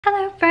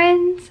Hello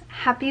friends!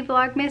 Happy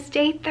Vlogmas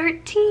Day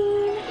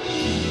 13!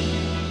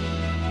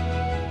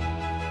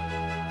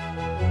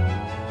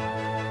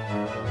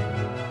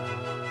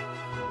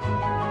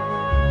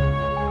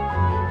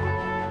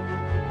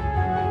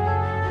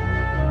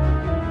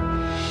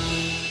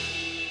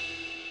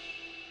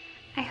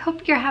 I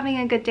hope you're having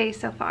a good day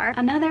so far.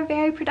 Another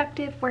very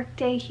productive work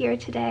day here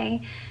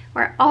today.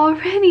 We're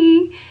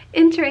already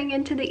entering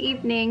into the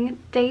evening.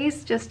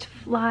 Days just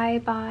fly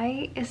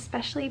by,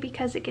 especially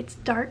because it gets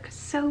dark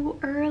so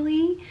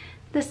early.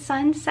 The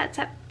sun sets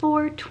at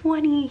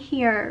 4:20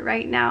 here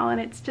right now, and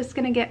it's just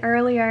gonna get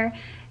earlier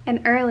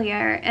and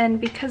earlier.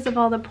 And because of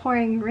all the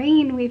pouring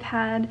rain we've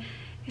had,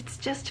 it's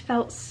just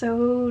felt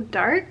so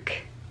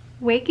dark.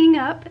 Waking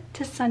up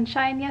to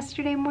sunshine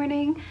yesterday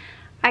morning,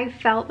 I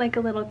felt like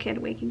a little kid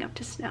waking up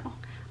to snow.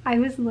 I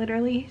was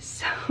literally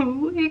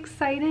so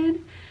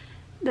excited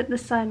that the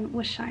sun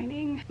was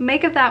shining.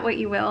 Make of that what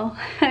you will.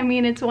 I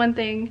mean, it's one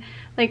thing,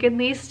 like at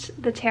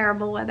least the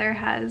terrible weather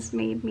has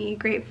made me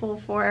grateful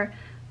for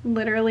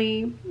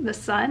literally the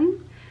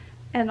sun.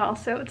 And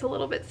also it's a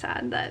little bit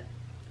sad that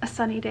a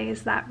sunny day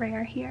is that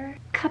rare here.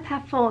 Cup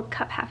half full,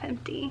 cup half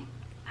empty.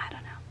 I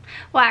don't know.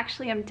 Well,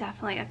 actually I'm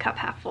definitely a cup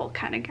half full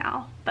kind of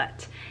gal,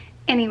 but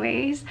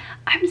anyways,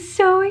 I'm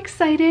so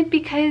excited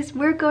because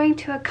we're going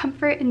to a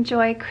Comfort and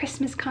Joy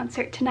Christmas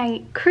concert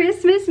tonight.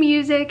 Christmas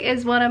music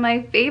is one of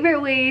my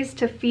favorite ways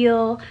to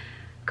feel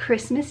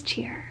Christmas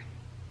cheer.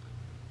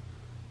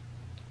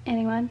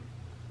 Anyone?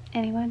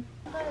 Anyone?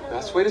 The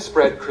best way to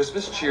spread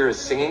Christmas cheer is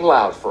singing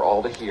loud for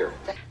all to hear.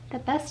 The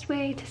best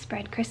way to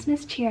spread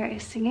Christmas cheer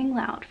is singing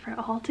loud for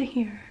all to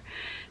hear.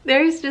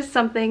 There's just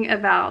something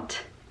about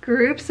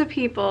groups of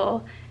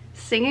people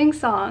singing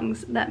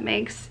songs that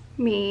makes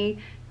me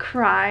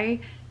cry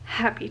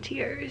happy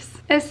tears,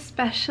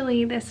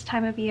 especially this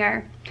time of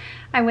year.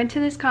 I went to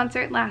this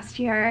concert last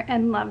year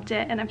and loved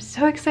it, and I'm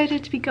so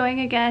excited to be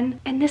going again.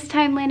 And this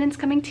time Landon's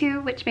coming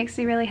too, which makes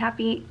me really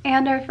happy.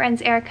 And our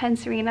friends Erica and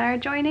Serena are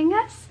joining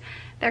us.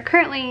 They're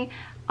currently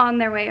on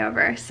their way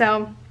over.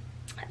 So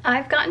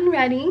I've gotten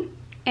ready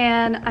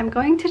and I'm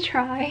going to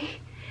try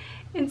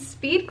and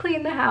speed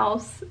clean the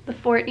house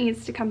before it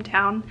needs to come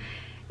down.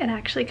 It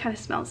actually kind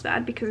of smells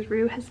bad because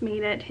Rue has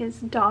made it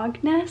his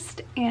dog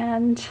nest,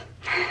 and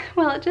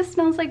well, it just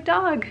smells like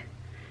dog.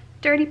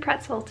 Dirty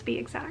pretzel to be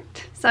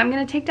exact. So I'm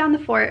gonna take down the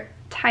fort,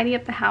 tidy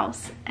up the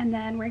house, and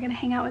then we're gonna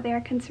hang out with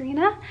Erica and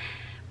Serena.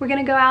 We're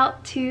gonna go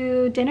out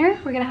to dinner,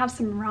 we're gonna have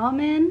some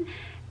ramen,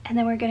 and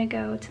then we're gonna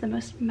go to the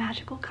most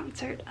magical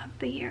concert of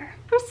the year.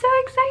 I'm so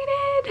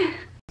excited!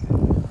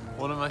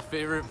 One of my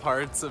favorite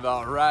parts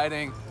about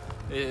riding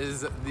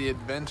is the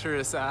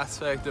adventurous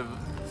aspect of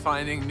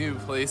finding new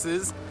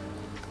places.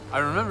 I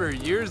remember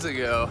years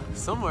ago,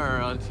 somewhere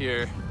around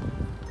here,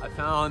 I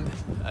found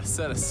a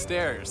set of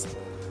stairs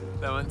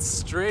that went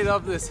straight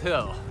up this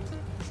hill,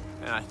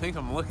 and I think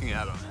I'm looking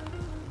at them.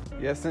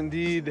 Yes,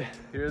 indeed,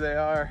 here they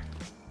are.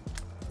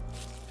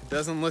 It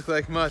doesn't look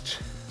like much,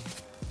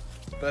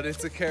 but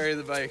it's a carry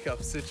the bike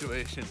up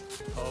situation.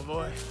 Oh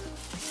boy,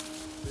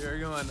 we are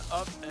going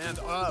up and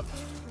up.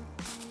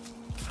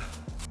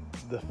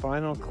 The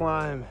final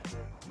climb.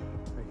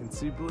 I can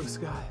see blue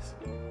skies.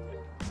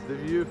 The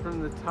view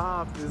from the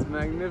top is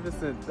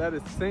magnificent. That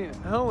is St.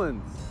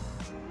 Helens.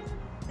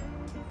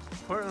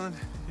 Portland,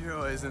 you're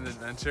always an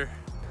adventure.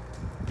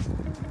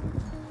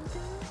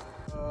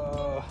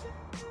 Oh,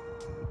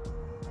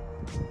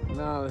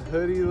 now the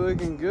hoodie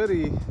looking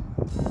goody.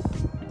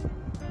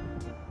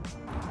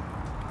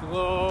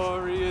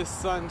 Glorious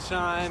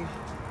sunshine.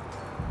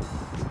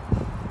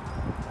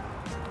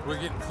 We're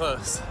getting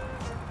close.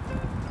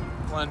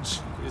 Lunch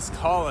is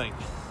calling.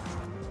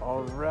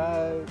 All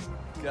right,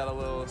 got a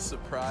little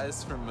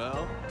surprise from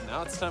Mo.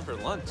 Now it's time for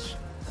lunch.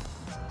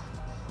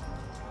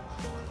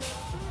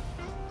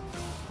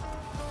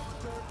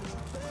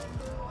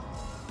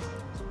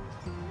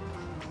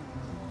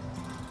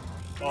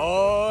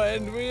 Oh,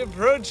 and we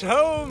approach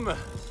home.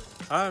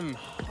 I'm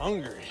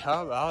hungry.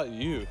 How about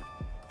you?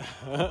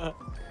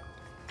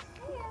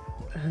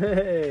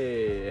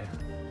 Hey.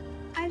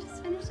 I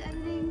just finished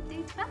editing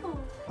day 12.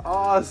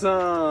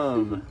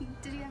 Awesome.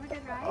 Did you have a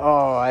good ride?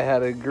 Oh, I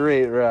had a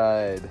great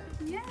ride.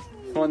 Yay.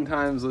 Fun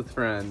times with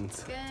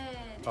friends.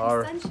 Good. All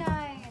And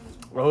sunshine.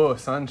 Oh,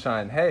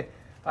 sunshine. Hey,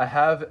 I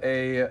have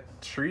a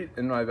treat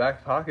in my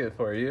back pocket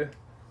for you.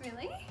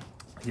 Really?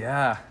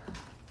 Yeah.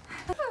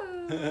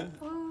 Oh,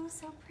 oh,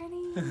 so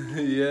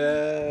pretty.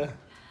 Yeah.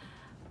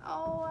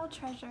 Oh, I'll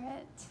treasure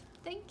it.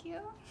 Thank you.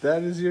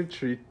 That is your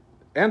treat.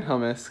 And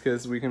hummus,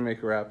 because we can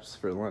make wraps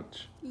for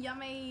lunch.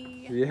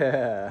 Yummy.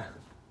 Yeah.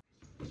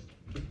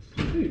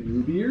 Hey,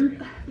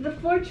 Rubier. The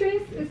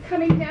fortress is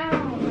coming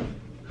down.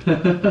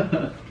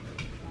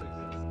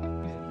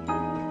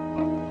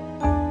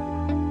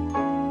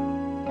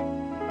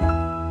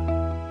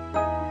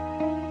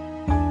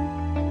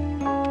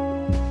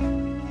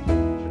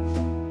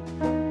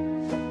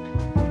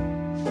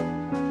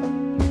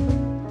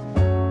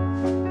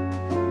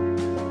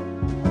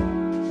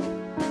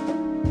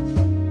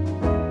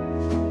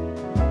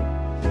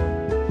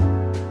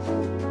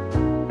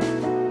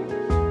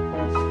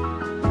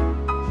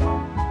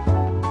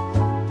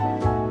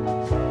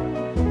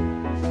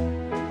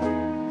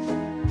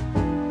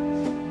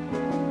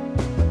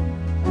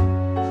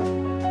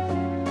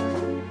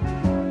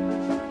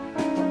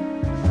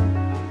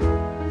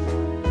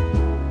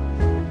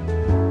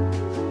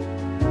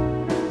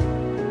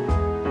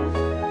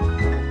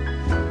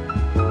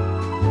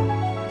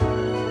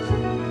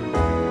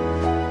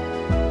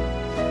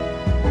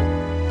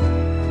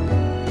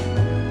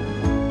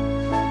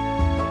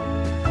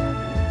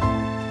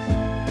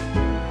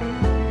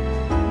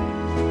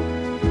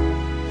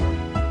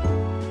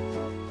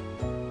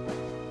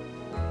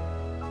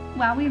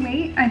 while we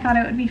wait, I thought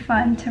it would be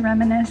fun to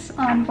reminisce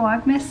on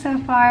Vlogmas so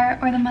far,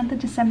 or the month of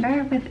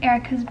December, with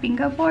Erica's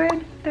bingo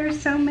board. There's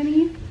so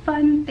many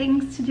fun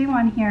things to do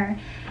on here,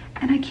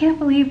 and I can't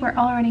believe we're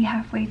already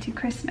halfway to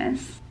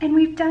Christmas. And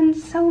we've done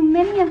so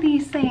many of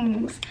these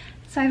things.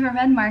 So I have a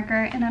red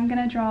marker, and I'm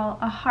gonna draw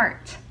a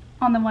heart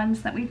on the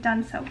ones that we've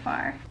done so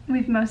far.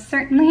 We've most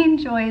certainly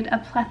enjoyed a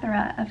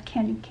plethora of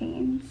candy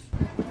canes.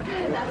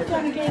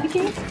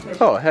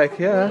 Oh, heck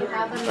yeah.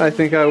 I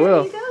think I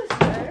will.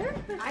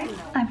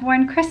 I've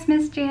worn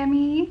Christmas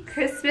jammies.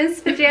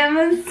 Christmas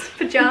pajamas,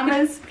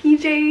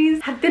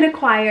 PJs have been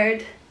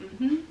acquired.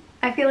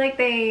 I feel like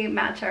they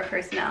match our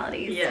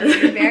personalities.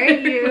 Yes. You're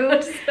very you,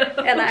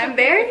 and I'm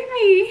very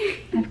me.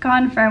 I've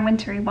gone for a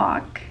wintry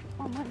walk.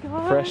 Oh my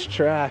god. Fresh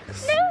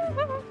tracks.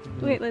 No.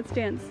 Wait, let's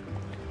dance.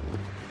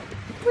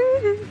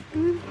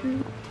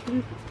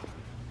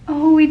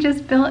 Oh, we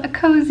just built a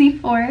cozy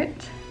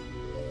fort.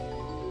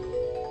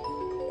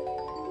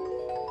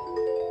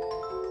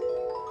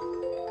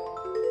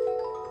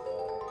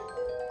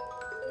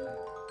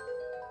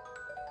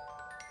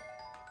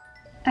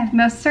 I've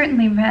most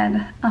certainly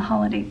read a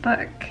holiday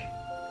book.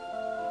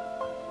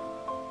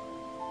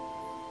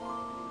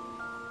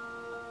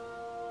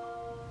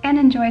 And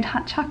enjoyed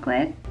hot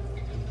chocolate.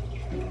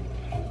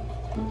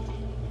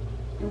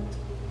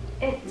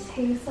 It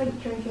tastes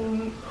like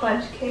drinking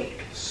fudge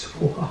cake.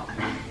 Swat.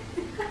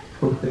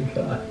 Oh my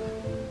god.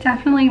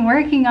 Definitely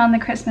working on the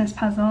Christmas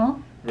puzzle.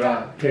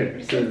 Rock,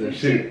 paper, scissors,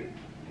 shoot.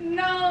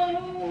 No!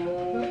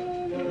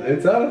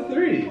 It's out of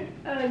 3.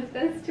 Oh, it's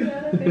best 2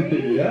 out of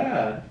 3?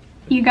 Yeah.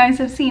 You guys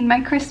have seen my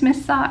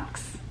Christmas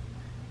socks.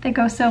 They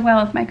go so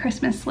well with my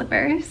Christmas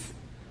slippers.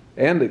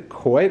 And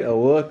quite a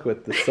look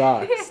with the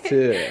socks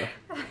too.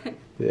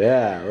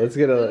 Yeah, let's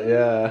get a,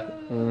 yeah.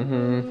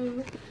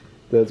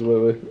 That's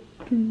what we...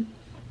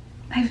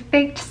 I've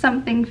baked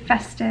something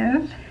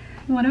festive.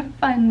 What a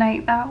fun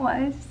night that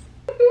was.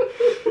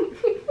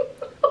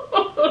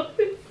 Oh,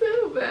 it's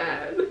so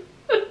bad.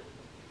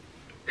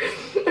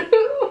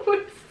 Oh,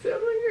 my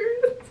stomach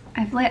hurts.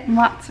 I've lit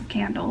lots of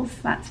candles,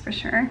 that's for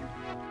sure.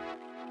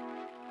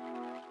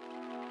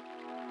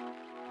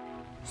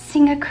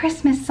 Sing a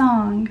Christmas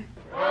song.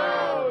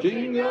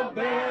 Jingle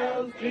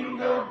bells,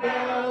 jingle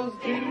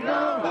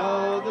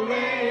all the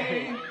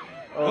way.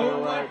 Oh,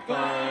 what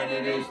fun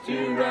it is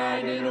to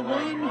ride in a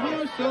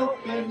one-horse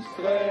open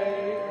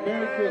sleigh.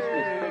 Merry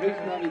Christmas. Feliz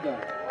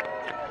Navidad.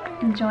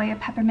 Enjoy a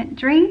peppermint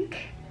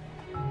drink.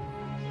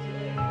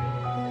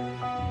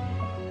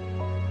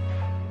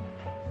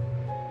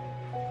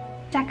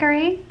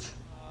 Decorate.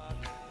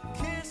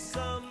 Kiss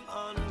some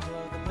under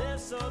the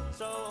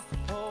mistletoe.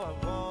 Oh,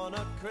 I want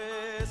a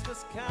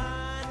Christmas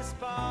kind of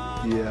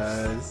spot.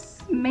 Yes.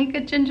 Make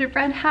a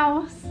gingerbread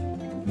house.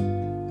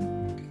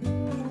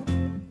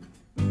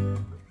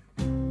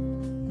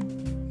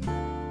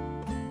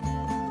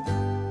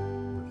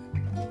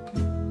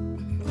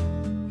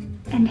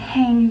 And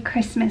hang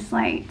Christmas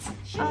lights.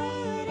 Should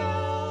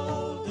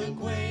old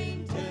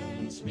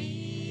acquaintance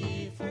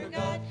me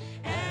forgot,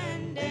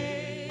 and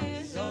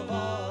days of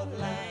old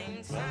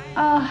lang syne.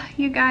 Oh,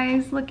 you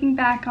guys, looking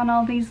back on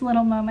all these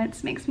little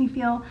moments makes me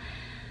feel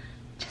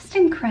just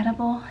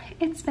incredible.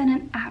 It's been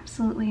an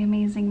absolutely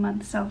amazing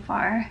month so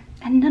far.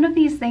 And none of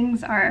these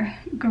things are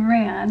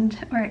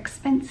grand or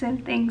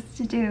expensive things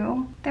to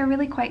do. They're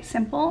really quite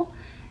simple,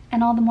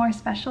 and all the more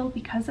special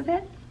because of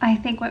it. I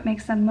think what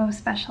makes them most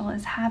special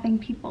is having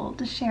people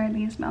to share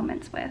these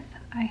moments with.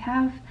 I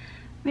have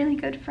really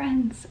good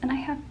friends, and I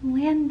have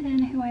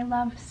Landon, who I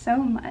love so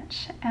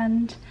much,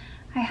 and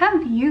I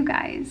have you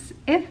guys.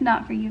 If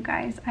not for you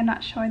guys, I'm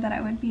not sure that I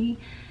would be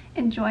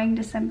enjoying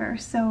December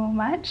so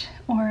much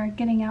or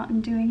getting out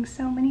and doing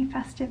so many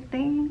festive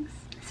things.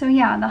 So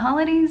yeah, the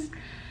holidays,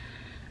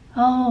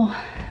 oh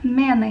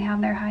man, they have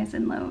their highs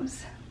and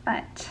lows,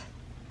 but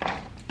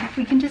if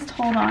we can just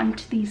hold on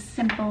to these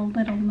simple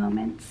little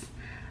moments,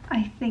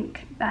 I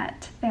think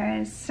that there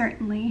is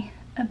certainly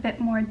a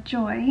bit more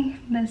joy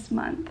this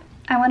month.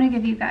 I want to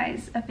give you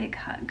guys a big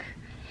hug.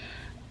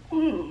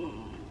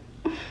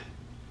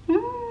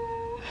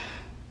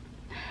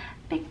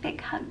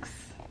 Big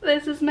hugs.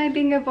 This is my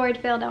bingo board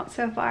filled out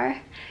so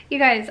far. You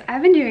guys,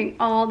 I've been doing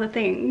all the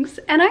things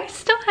and I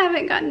still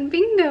haven't gotten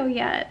bingo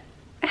yet.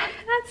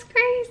 That's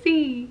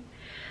crazy.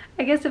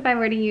 I guess if I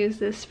were to use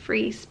this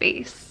free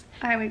space,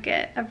 I would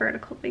get a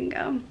vertical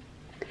bingo.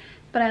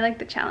 But I like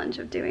the challenge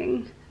of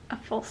doing a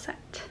full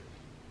set.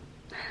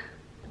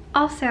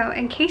 Also,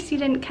 in case you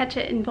didn't catch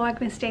it in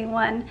Vlogmas Day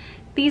 1,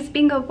 these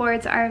bingo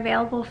boards are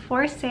available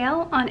for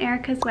sale on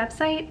Erica's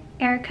website,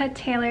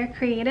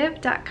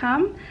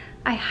 ericataylorcreative.com.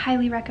 I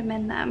highly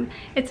recommend them.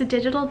 It's a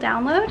digital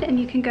download and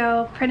you can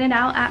go print it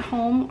out at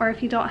home, or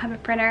if you don't have a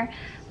printer,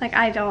 like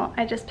I don't,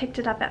 I just picked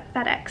it up at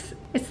FedEx.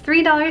 It's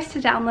 $3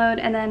 to download,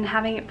 and then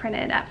having it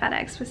printed at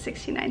FedEx was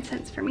 69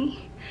 cents for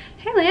me.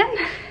 Hey, Lan.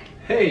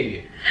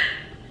 Hey.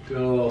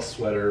 Doing a little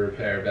sweater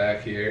repair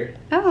back here.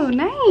 Oh,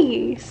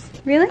 nice.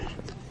 Really?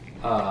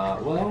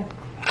 Well,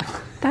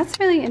 that's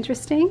really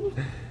interesting.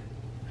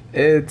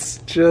 It's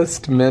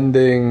just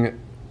mending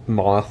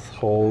moth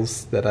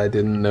holes that I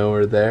didn't know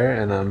were there,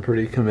 and I'm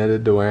pretty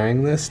committed to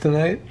wearing this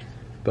tonight.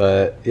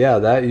 But yeah,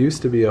 that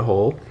used to be a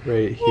hole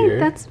right here. Hey,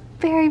 that's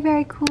very,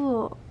 very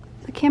cool.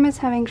 The camera's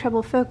having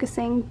trouble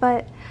focusing,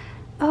 but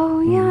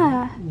oh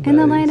yeah, in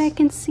the light I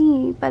can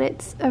see, but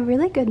it's a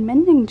really good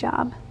mending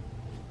job.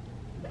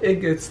 It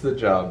gets the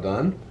job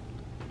done.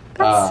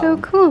 That's so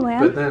cool,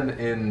 man. But then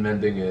in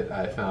mending it,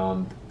 I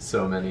found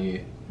so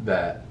many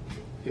that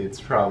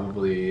it's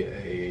probably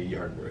a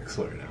yard work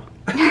sweater now.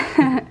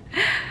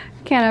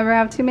 Can't ever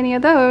have too many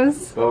of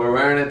those. But we're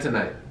wearing it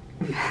tonight.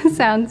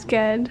 Sounds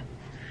good.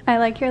 I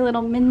like your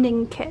little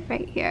mending kit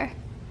right here.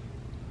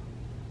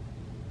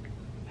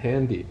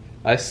 Handy.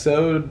 I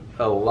sewed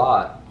a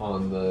lot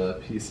on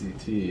the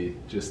PCT,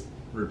 just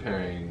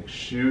repairing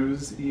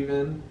shoes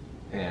even,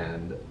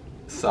 and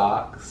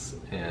socks,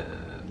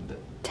 and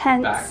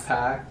Tents.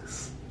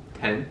 backpacks,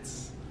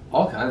 tents,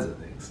 all kinds of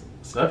things.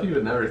 Stuff you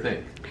would never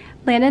think.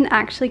 Landon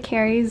actually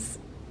carries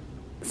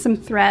some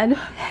thread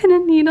and a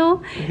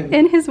needle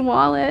in his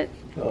wallet.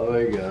 Oh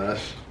my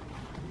gosh.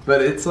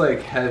 But it's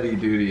like heavy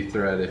duty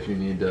thread if you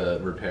need to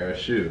repair a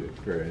shoe,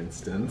 for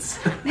instance.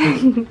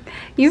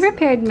 You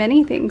repaired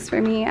many things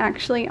for me,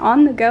 actually,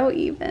 on the go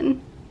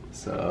even.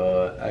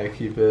 So I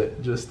keep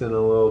it just in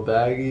a little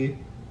baggie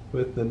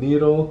with the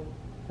needle,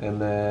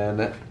 and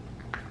then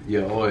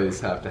you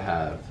always have to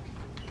have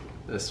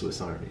a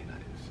Swiss Army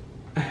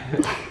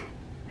knife.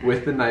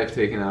 With the knife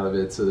taken out of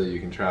it so that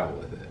you can travel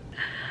with it.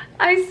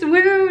 I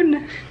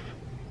swoon!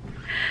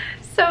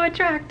 So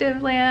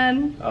attractive,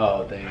 Lan.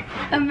 Oh, thank you.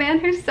 A man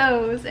who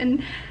sews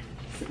and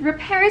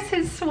repairs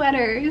his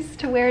sweaters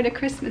to wear to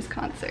Christmas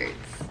concerts.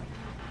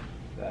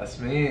 That's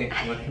me.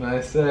 What can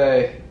I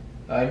say?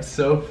 I'm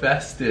so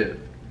festive.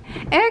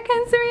 Erica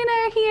and Serena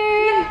are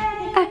here!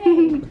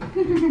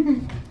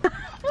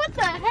 What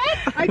the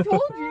heck? I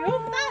told you.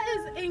 That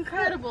is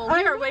incredible.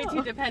 We are way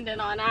too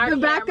dependent on our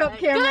backup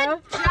camera.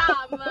 Good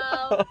job,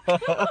 Mo.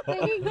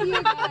 Thank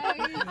you,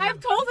 guys. I've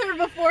told her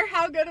before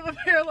how good of a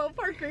parallel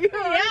parker you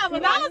are. Yeah,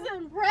 but that was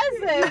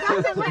impressive.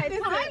 That's my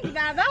time.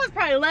 That was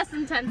probably less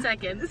than 10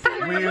 seconds.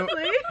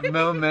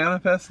 Mel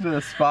manifested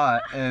a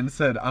spot and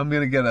said, I'm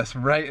gonna get us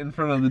right in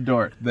front of the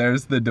door.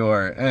 There's the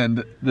door,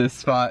 and this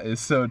spot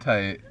is so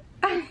tight.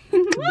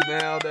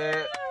 Nailed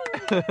it.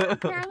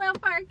 Parallel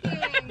parking.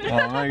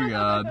 Oh my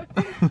god.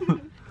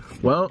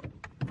 Well,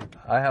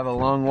 I have a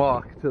long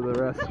walk to the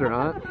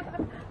restaurant.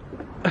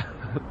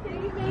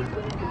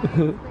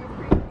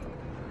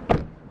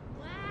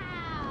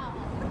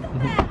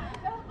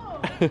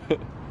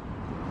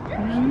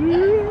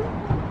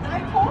 I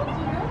told you.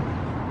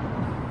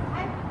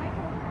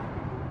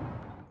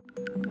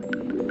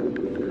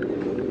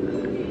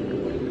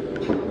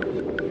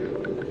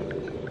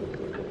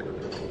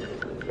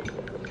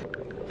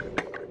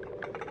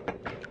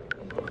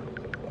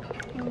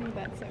 Oh,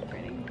 that's so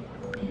pretty.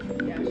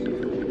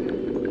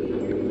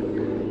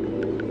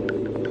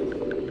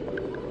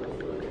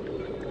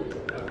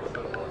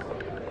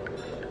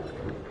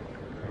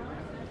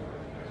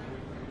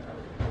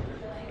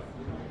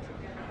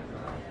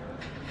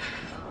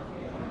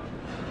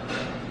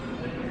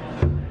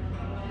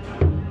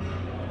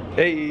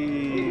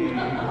 Hey!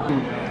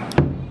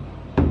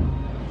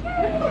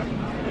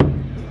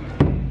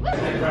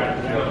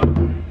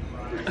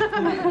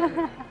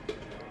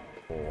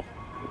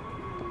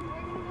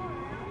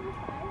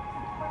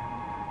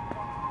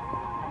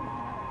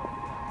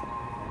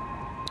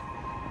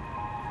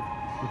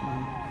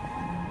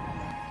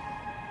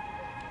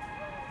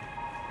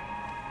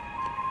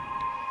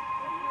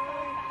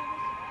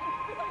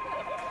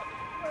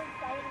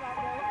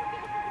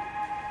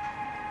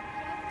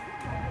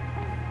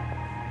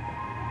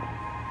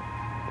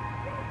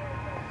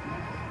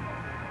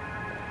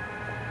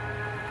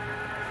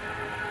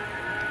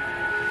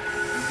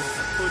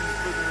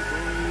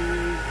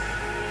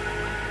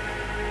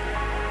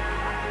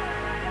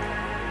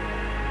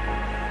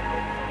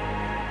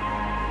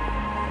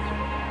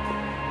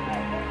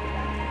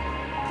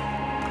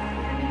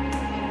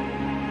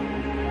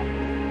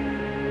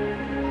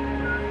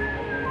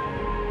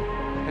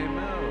 Hey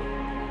Mo.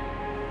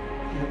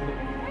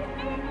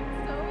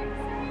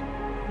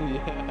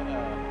 Yeah.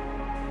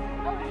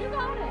 Oh, you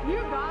got it. You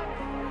got it.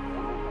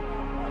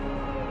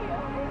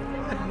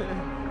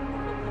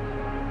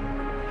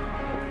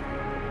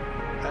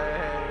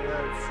 Hey,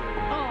 that's sweet.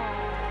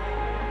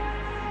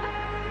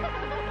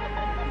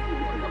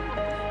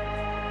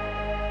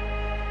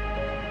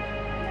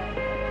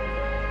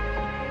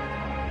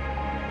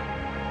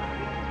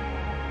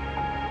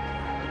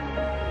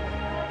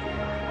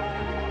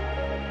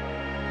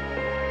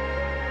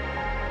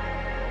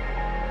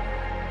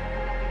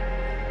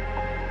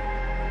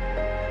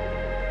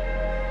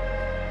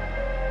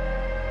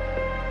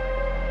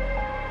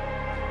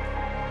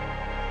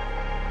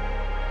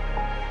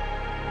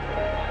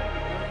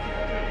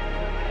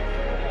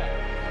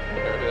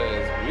 That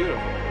is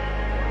beautiful.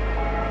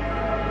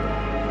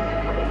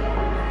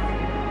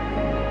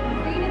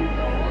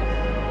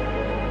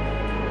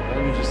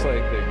 And just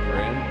like the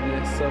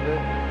grandness of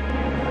it.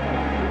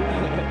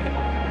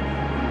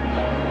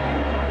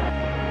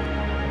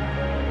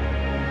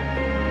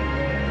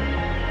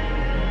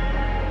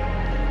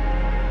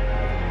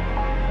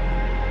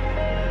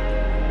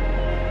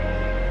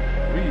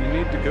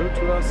 go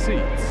to our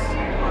seats.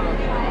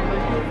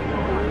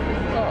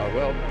 Oh,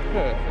 well,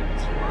 perfect.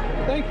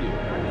 Thank you.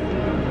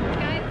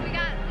 Guys, we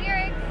got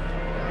lyrics.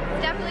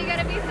 It's definitely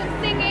gonna be some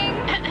singing.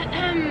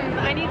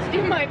 I need to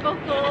do my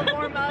vocal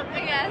warm up, I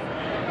guess.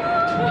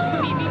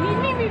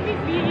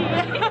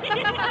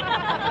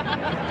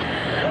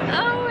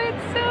 Oh,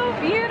 it's so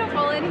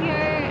beautiful in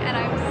here, and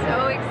I'm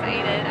so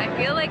excited. I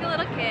feel like a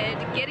little kid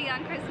getting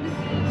on Christmas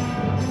Eve.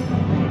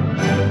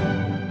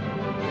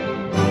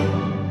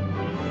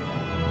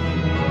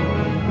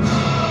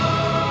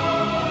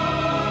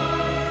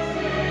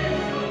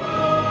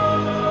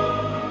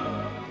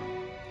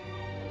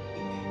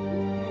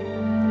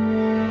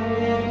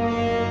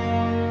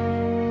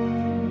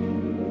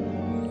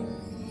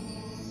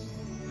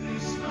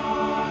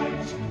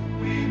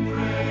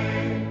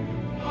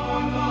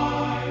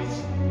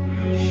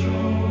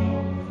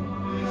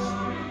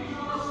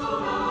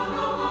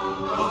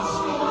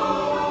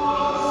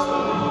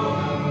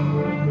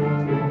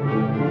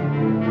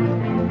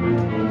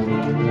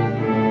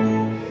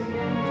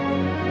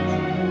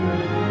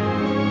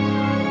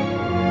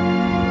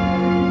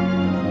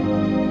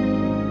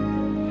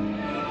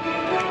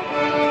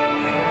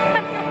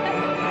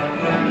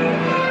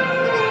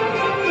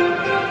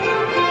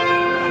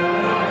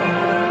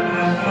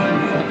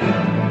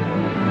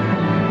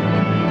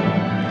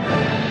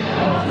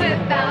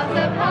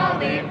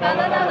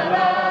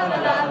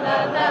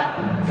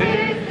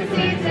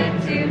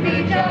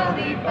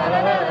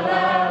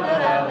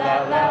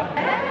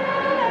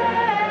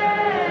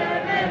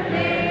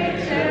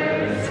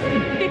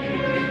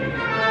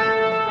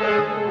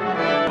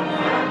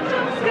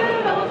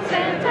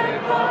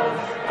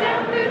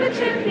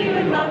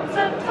 Lots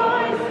of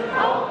toys,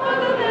 all for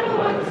the little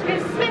ones'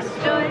 Christmas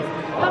joys.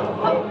 Ho,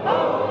 ho, ho,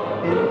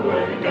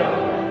 away we go.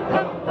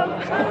 Ho, ho,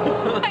 ho,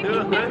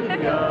 away we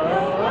go.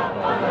 Up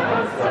on the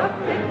house, up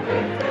in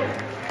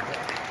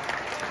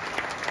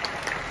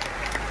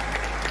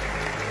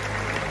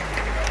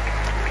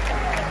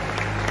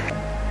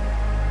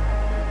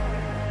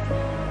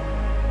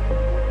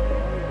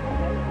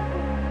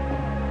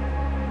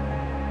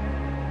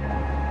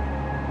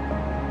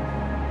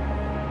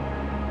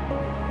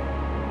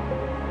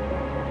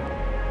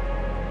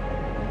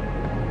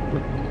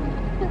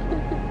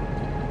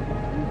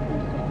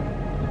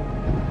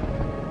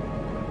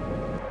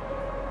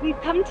We've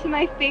come to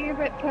my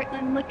favorite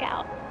Portland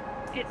lookout.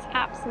 It's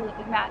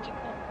absolutely magical.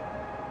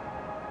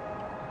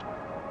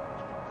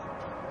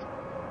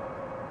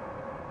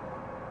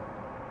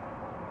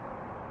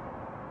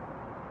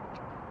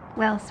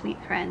 Well,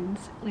 sweet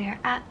friends, we are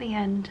at the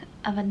end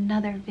of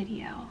another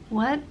video.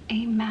 What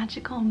a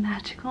magical,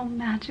 magical,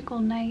 magical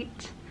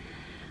night.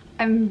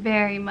 I'm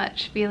very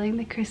much feeling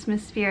the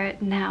Christmas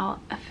spirit now,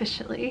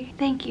 officially.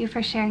 Thank you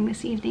for sharing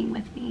this evening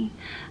with me.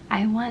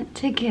 I want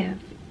to give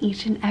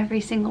each and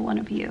every single one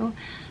of you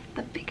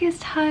the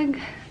biggest hug.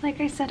 Like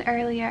I said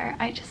earlier,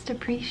 I just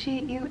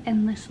appreciate you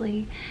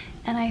endlessly,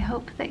 and I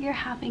hope that you're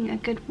having a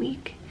good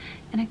week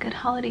and a good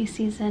holiday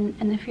season.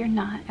 And if you're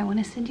not, I want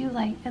to send you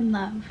light and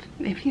love.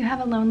 If you have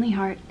a lonely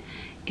heart,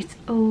 it's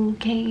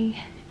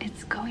okay.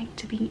 It's going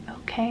to be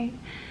okay.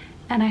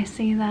 And I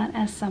say that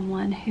as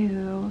someone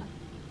who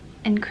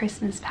in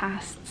Christmas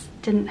pasts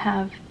didn't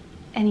have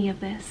any of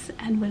this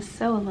and was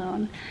so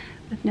alone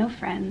with no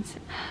friends.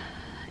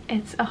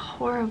 It's a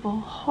horrible,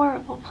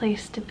 horrible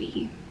place to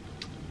be,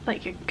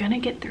 but you're gonna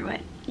get through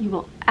it. You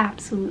will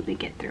absolutely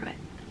get through it.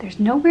 There's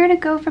nowhere to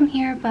go from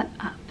here but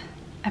up,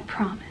 I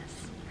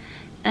promise.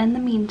 And in the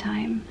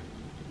meantime,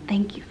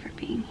 thank you for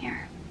being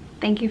here.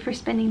 Thank you for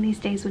spending these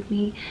days with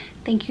me.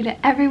 Thank you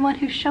to everyone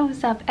who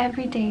shows up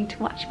every day to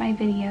watch my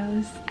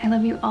videos. I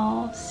love you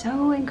all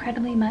so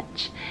incredibly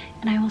much,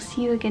 and I will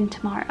see you again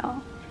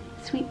tomorrow.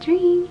 Sweet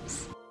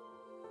dreams.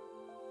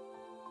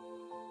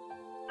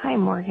 Hi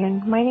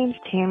Morgan, my name's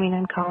Tammy and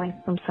I'm calling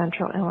from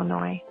Central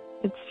Illinois.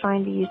 It's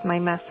fine to use my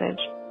message.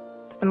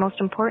 The most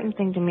important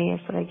thing to me is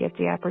that I get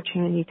the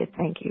opportunity to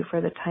thank you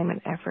for the time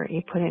and effort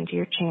you put into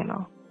your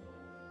channel.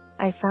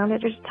 I found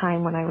it at a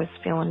time when I was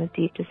feeling a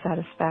deep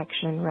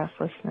dissatisfaction and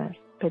restlessness,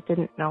 but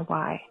didn't know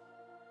why.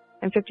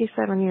 I'm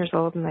 57 years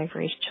old and I've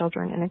raised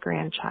children and a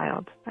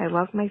grandchild. I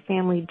love my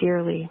family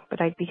dearly,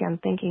 but I'd begun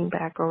thinking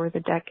back over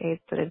the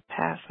decades that had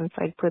passed since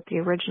I'd put the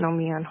original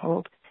me on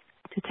hold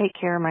to take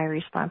care of my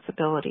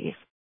responsibilities.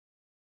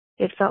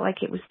 It felt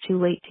like it was too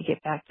late to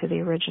get back to the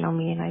original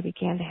me, and I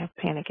began to have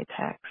panic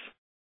attacks.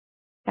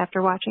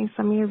 After watching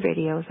some of your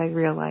videos, I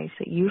realized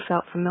that you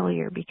felt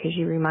familiar because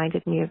you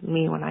reminded me of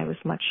me when I was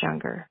much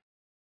younger.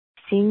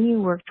 Seeing you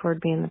work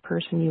toward being the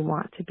person you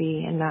want to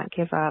be and not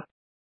give up,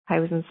 I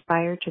was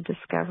inspired to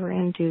discover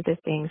and do the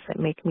things that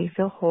make me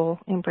feel whole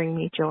and bring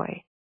me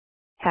joy.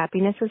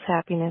 Happiness is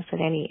happiness at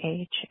any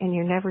age, and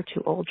you're never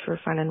too old for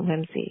fun and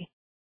whimsy.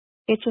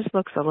 It just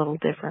looks a little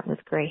different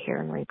with gray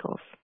hair and wrinkles.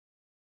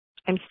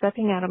 I'm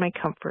stepping out of my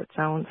comfort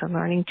zones and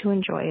learning to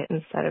enjoy it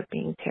instead of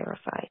being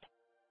terrified.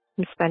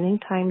 I'm spending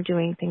time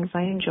doing things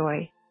I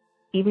enjoy,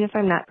 even if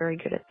I'm not very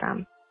good at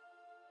them.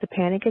 The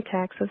panic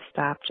attacks have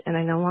stopped, and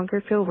I no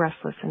longer feel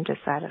restless and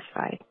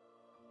dissatisfied.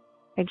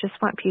 I just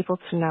want people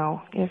to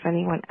know, if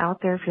anyone out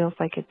there feels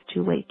like it's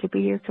too late to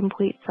be your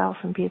complete self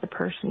and be the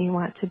person you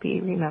want to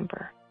be,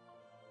 remember,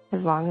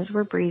 as long as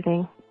we're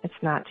breathing, it's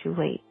not too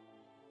late.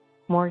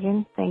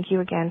 Morgan, thank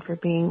you again for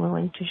being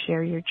willing to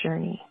share your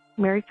journey.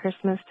 Merry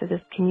Christmas to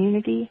this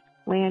community,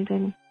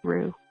 Landon,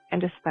 Rue,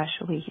 and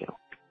especially you.